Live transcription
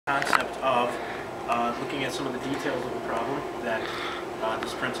concept of looking at some of the details of the problem that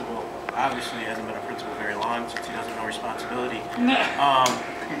this principal obviously hasn't been a principal very long since he doesn't know responsibility,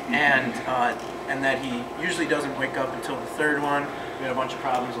 and that he usually doesn't wake up until the third one. We had a bunch of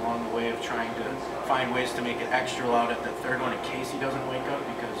problems along the way of trying to find ways to make it extra loud at the third one in case he doesn't wake up,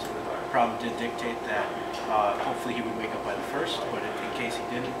 because the problem did dictate that hopefully he would wake up by the first, but in case he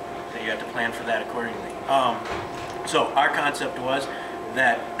didn't, that you had to plan for that accordingly. So our concept was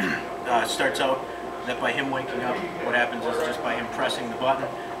that starts out that by him waking up, what happens is just by him pressing the button,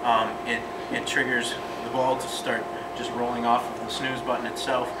 it triggers the ball to start just rolling off of the snooze button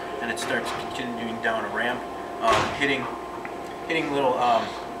itself, and it starts continuing down a ramp, hitting little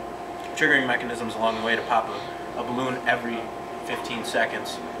triggering mechanisms along the way to pop a balloon every 15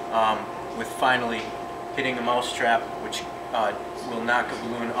 seconds, with finally hitting a mouse trap, which will knock a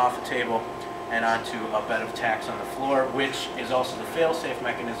balloon off a table and onto a bed of tacks on the floor, which is also the fail-safe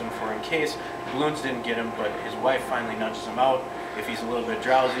mechanism for in case balloons didn't get him, but his wife finally nudges him out. If he's a little bit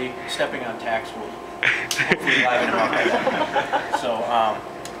drowsy, stepping on tacks will hopefully liven him up. So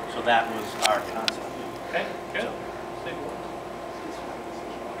that was our concept. Okay, good. So,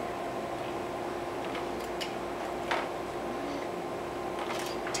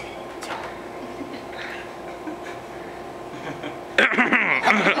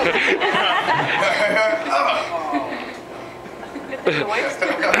 The wife's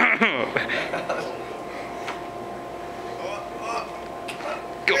still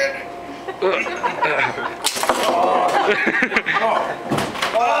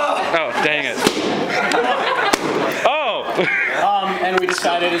Oh, dang it. Oh! And we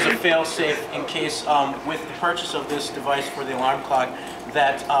decided as a fail-safe, in case with the purchase of this device for the alarm clock,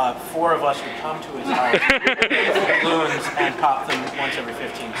 that 4 of us would come to his house with balloons and pop them once every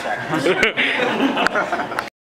 15 seconds.